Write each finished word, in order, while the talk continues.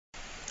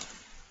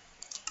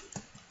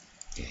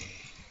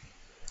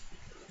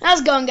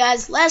How's it going,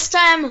 guys? Last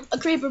time a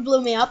creeper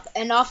blew me up,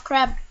 and off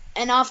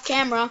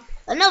camera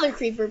another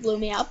creeper blew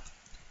me up.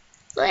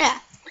 So yeah,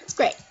 it's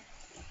great.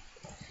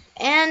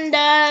 And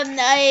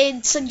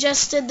I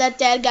suggested that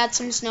Dad got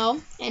some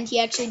snow, and he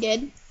actually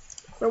did.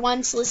 For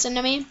once, listen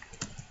to me.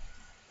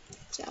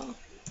 So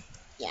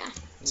yeah,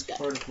 it's good.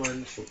 Part of my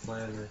initial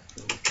plan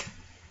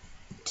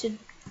To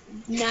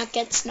not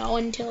get snow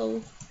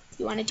until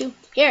you wanted to.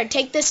 Here,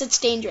 take this. It's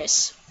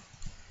dangerous.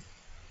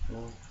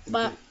 Well,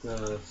 But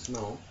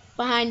snow.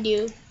 Behind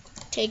you,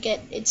 take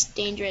it. It's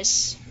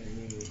dangerous. I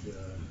need,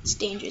 It's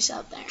dangerous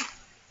out there.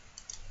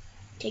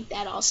 Take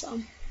that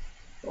also.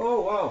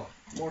 Oh wow,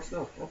 more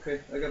snow. Okay,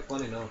 I got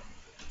plenty now.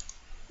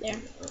 There.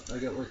 I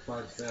got like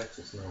 5 stacks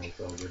of snow. It's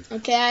all good.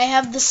 Okay, I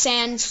have the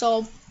sand,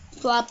 so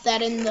plop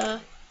that in the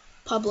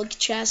public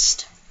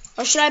chest.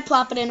 Or should I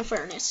plop it in a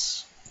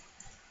furnace?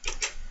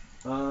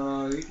 You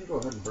can go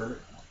ahead and burn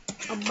it.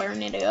 I'll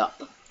burn it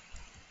up.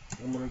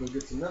 I'm gonna go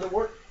get some nether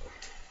wart.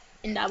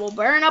 And I will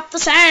burn up the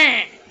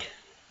sand.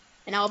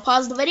 And I will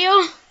pause the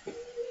video.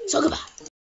 So goodbye.